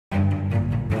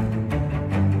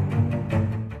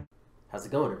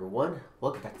it going, everyone?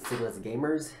 Welcome back to Signals and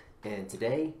Gamers, and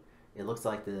today it looks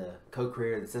like the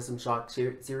co-creator of the System Shock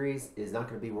series is not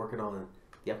going to be working on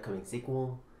the upcoming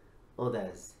sequel. Well, that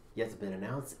has yet to been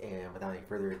announced, and without any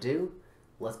further ado,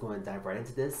 let's go ahead and dive right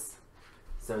into this.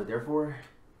 So therefore,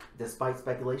 despite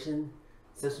speculation,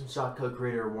 System Shock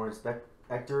co-creator Warren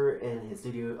Spector and his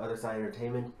studio Otherside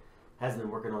Entertainment has been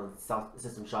working on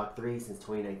System Shock 3 since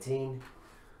 2019.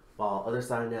 While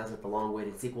Otherside announced that the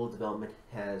long-awaited sequel development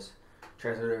has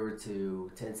transferred over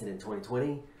to Tencent in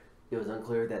 2020, it was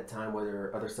unclear at that time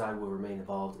whether Otherside will remain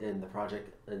involved in the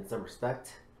project in some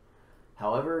respect.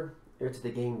 However, after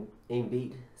the game AIM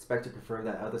beat, Spector confirmed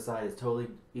that Otherside is totally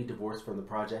divorced from the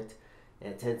project,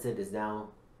 and Tencent is now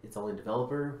its only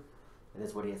developer, and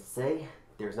that's what he has to say.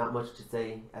 There's not much to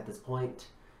say at this point.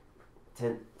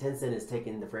 Tencent is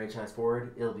taking the franchise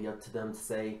forward. It'll be up to them to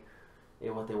say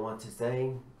what they want to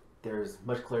say. There's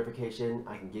much clarification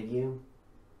I can give you.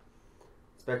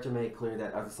 Spector made clear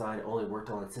that Otherside only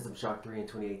worked on System Shock 3 in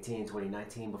 2018 and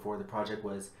 2019 before the project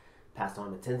was passed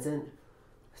on to Tencent.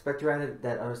 Spector added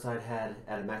that Otherside had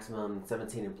at a maximum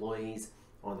 17 employees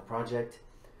on the project,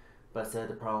 but said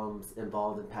the problems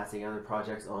involved in passing other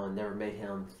projects on never made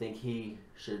him think he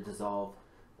should dissolve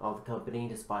the company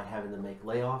despite having to make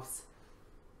layoffs.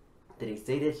 Then he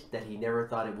stated that he never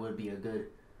thought it would be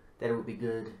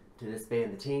good to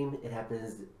disband the team. It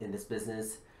happens in this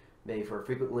business, maybe more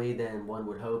frequently than one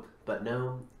would hope, but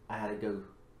no, I had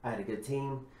a good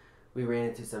team. We ran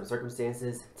into some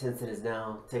circumstances. Tencent is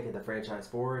now taking the franchise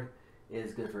forward. It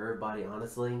is good for everybody,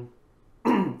 honestly.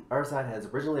 Otherside has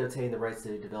originally obtained the rights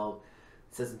to develop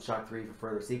System Shock 3 for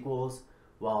further sequels,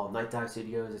 while Night Dive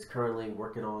Studios is currently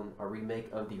working on a remake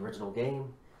of the original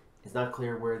game. It's not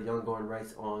clear where the ongoing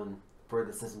rights for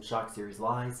the System Shock series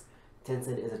lies.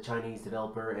 Tencent is a Chinese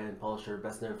developer and publisher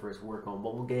best known for his work on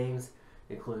mobile games,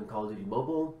 including Call of Duty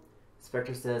Mobile.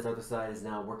 Spector says Otherside is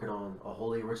now working on a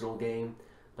wholly original game,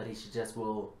 but he suggests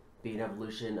will be an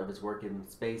evolution of his work in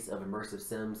space of immersive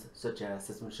sims such as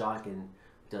System Shock and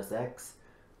Deus Ex.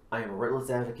 I am a relentless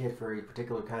advocate for a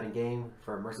particular kind of game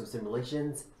for immersive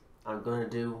simulations. I'm going to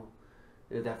do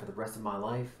that for the rest of my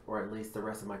life, or at least the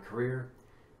rest of my career.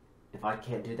 If I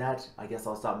can't do that, I guess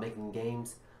I'll stop making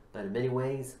games, but in many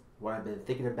ways, what I've been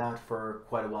thinking about for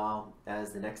quite a while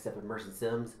as the next step in immersive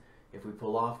sims, if we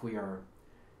pull off, we are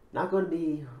not going to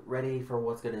be ready for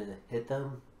what's going to hit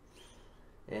them.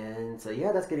 And so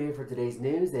yeah, that's going to be it for today's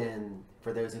news. And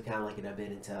for those who kind of like have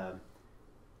been into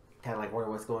kind of like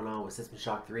wondering what's going on with System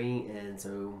Shock 3, and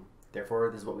so therefore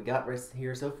this is what we got right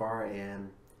here so far. And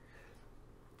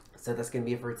so that's going to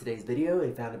be it for today's video. If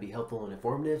you found it to be helpful and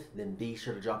informative, then be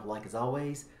sure to drop a like as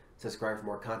always. Subscribe for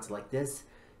more content like this.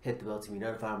 Hit the bell to be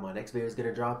notified when my next video is going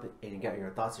to drop, and you got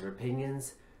your thoughts or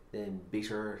opinions, then be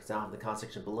sure to sound in the comment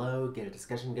section below, get a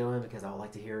discussion going, because I would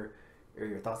like to hear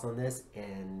your thoughts on this.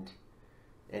 And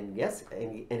yes,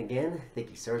 and again,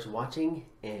 thank you so much for watching,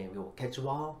 and we will catch you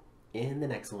all in the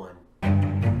next one.